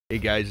Hey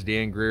guys,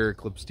 Dan Greer,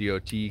 Eclipse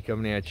DOT,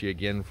 coming at you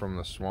again from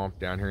the swamp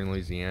down here in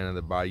Louisiana,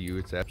 the bayou.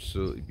 It's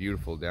absolutely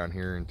beautiful down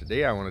here, and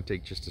today I want to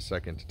take just a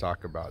second to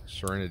talk about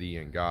serenity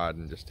and God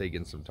and just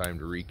taking some time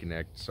to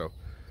reconnect. So,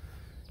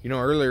 you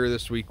know, earlier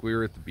this week we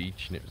were at the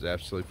beach and it was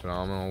absolutely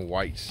phenomenal.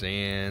 White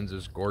sands, it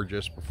was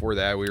gorgeous. Before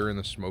that we were in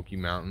the Smoky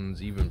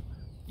Mountains,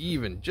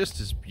 even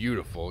just as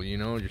beautiful, you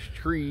know, just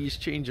trees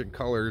changing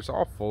colors,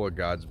 all full of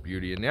God's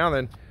beauty. And now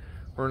then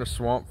we're in a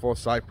swamp full of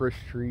cypress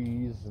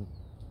trees, and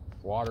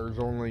water's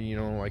only, you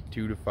know, like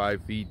 2 to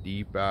 5 feet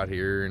deep out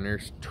here, and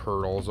there's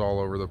turtles all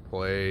over the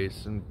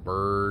place, and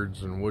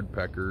birds and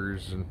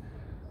woodpeckers, and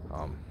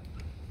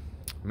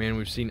man,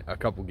 we've seen a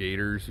couple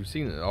gators, we've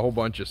seen a whole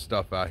bunch of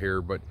stuff out here.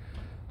 But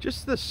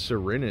just the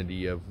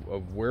serenity of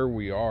where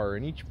we are,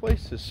 and each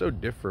place is so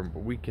different,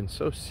 but we can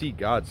so see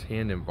God's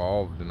hand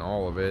involved in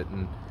all of it.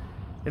 And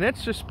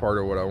that's just part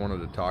of what I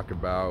wanted to talk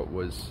about,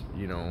 was,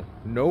 you know,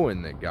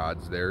 knowing that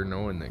God's there,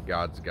 knowing that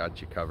God's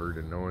got you covered,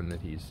 and knowing that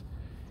He's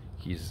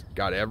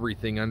got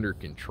everything under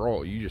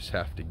control. You just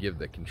have to give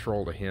the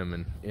control to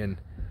Him. And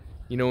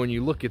you know, when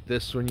you look at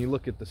this, when you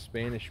look at the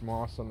Spanish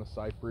moss on the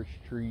cypress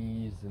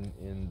trees,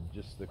 and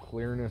just the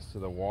clearness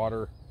of the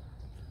water,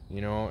 you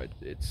know,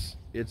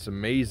 it's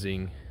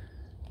amazing.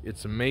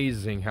 It's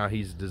amazing how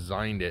He's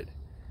designed it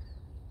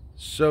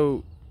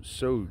so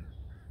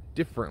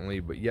differently,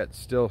 but yet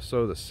still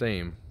so the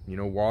same. You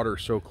know, water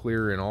so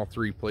clear in all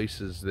three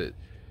places that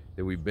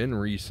we've been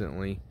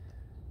recently,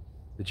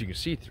 that you can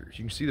see through.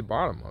 You can see the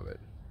bottom of it.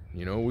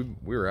 You know,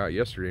 we were out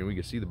yesterday and we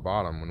could see the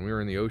bottom. When we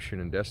were in the ocean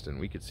in Destin,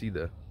 we could see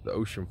the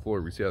ocean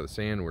floor. We see how the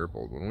sand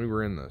rippled. When we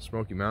were in the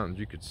Smoky Mountains,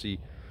 you could see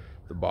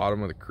the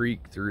bottom of the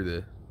creek through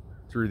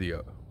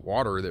the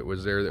water that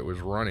was there, that was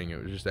running.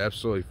 It was just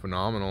absolutely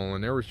phenomenal.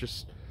 And there was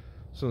just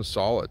some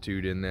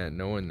solitude in that,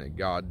 knowing that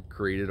God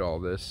created all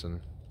this. And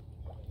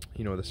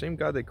you know, the same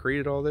God that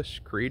created all this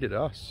created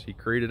us. He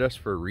created us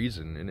for a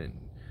reason, and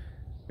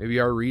maybe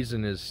our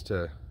reason is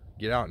to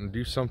get out and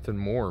do something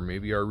more.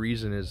 Maybe our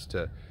reason is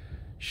to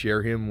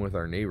share Him with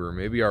our neighbor.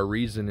 Maybe our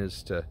reason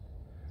is to,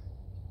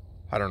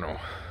 I don't know,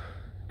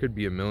 could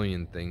be a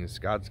million things.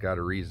 God's got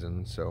a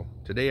reason. So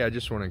today I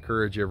just want to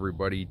encourage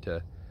everybody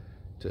to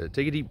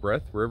take a deep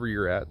breath wherever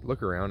you're at.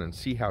 Look around and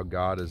see how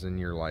God is in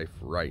your life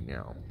right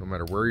now, no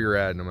matter where you're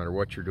at, no matter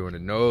what you're doing,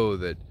 and know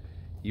that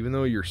even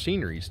though your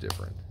scenery is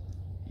different,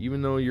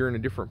 even though you're in a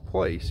different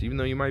place, even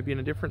though you might be in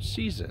a different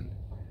season,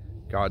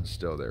 God's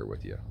still there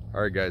with you.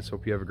 All right, guys,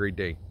 hope you have a great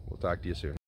day. We'll talk to you soon.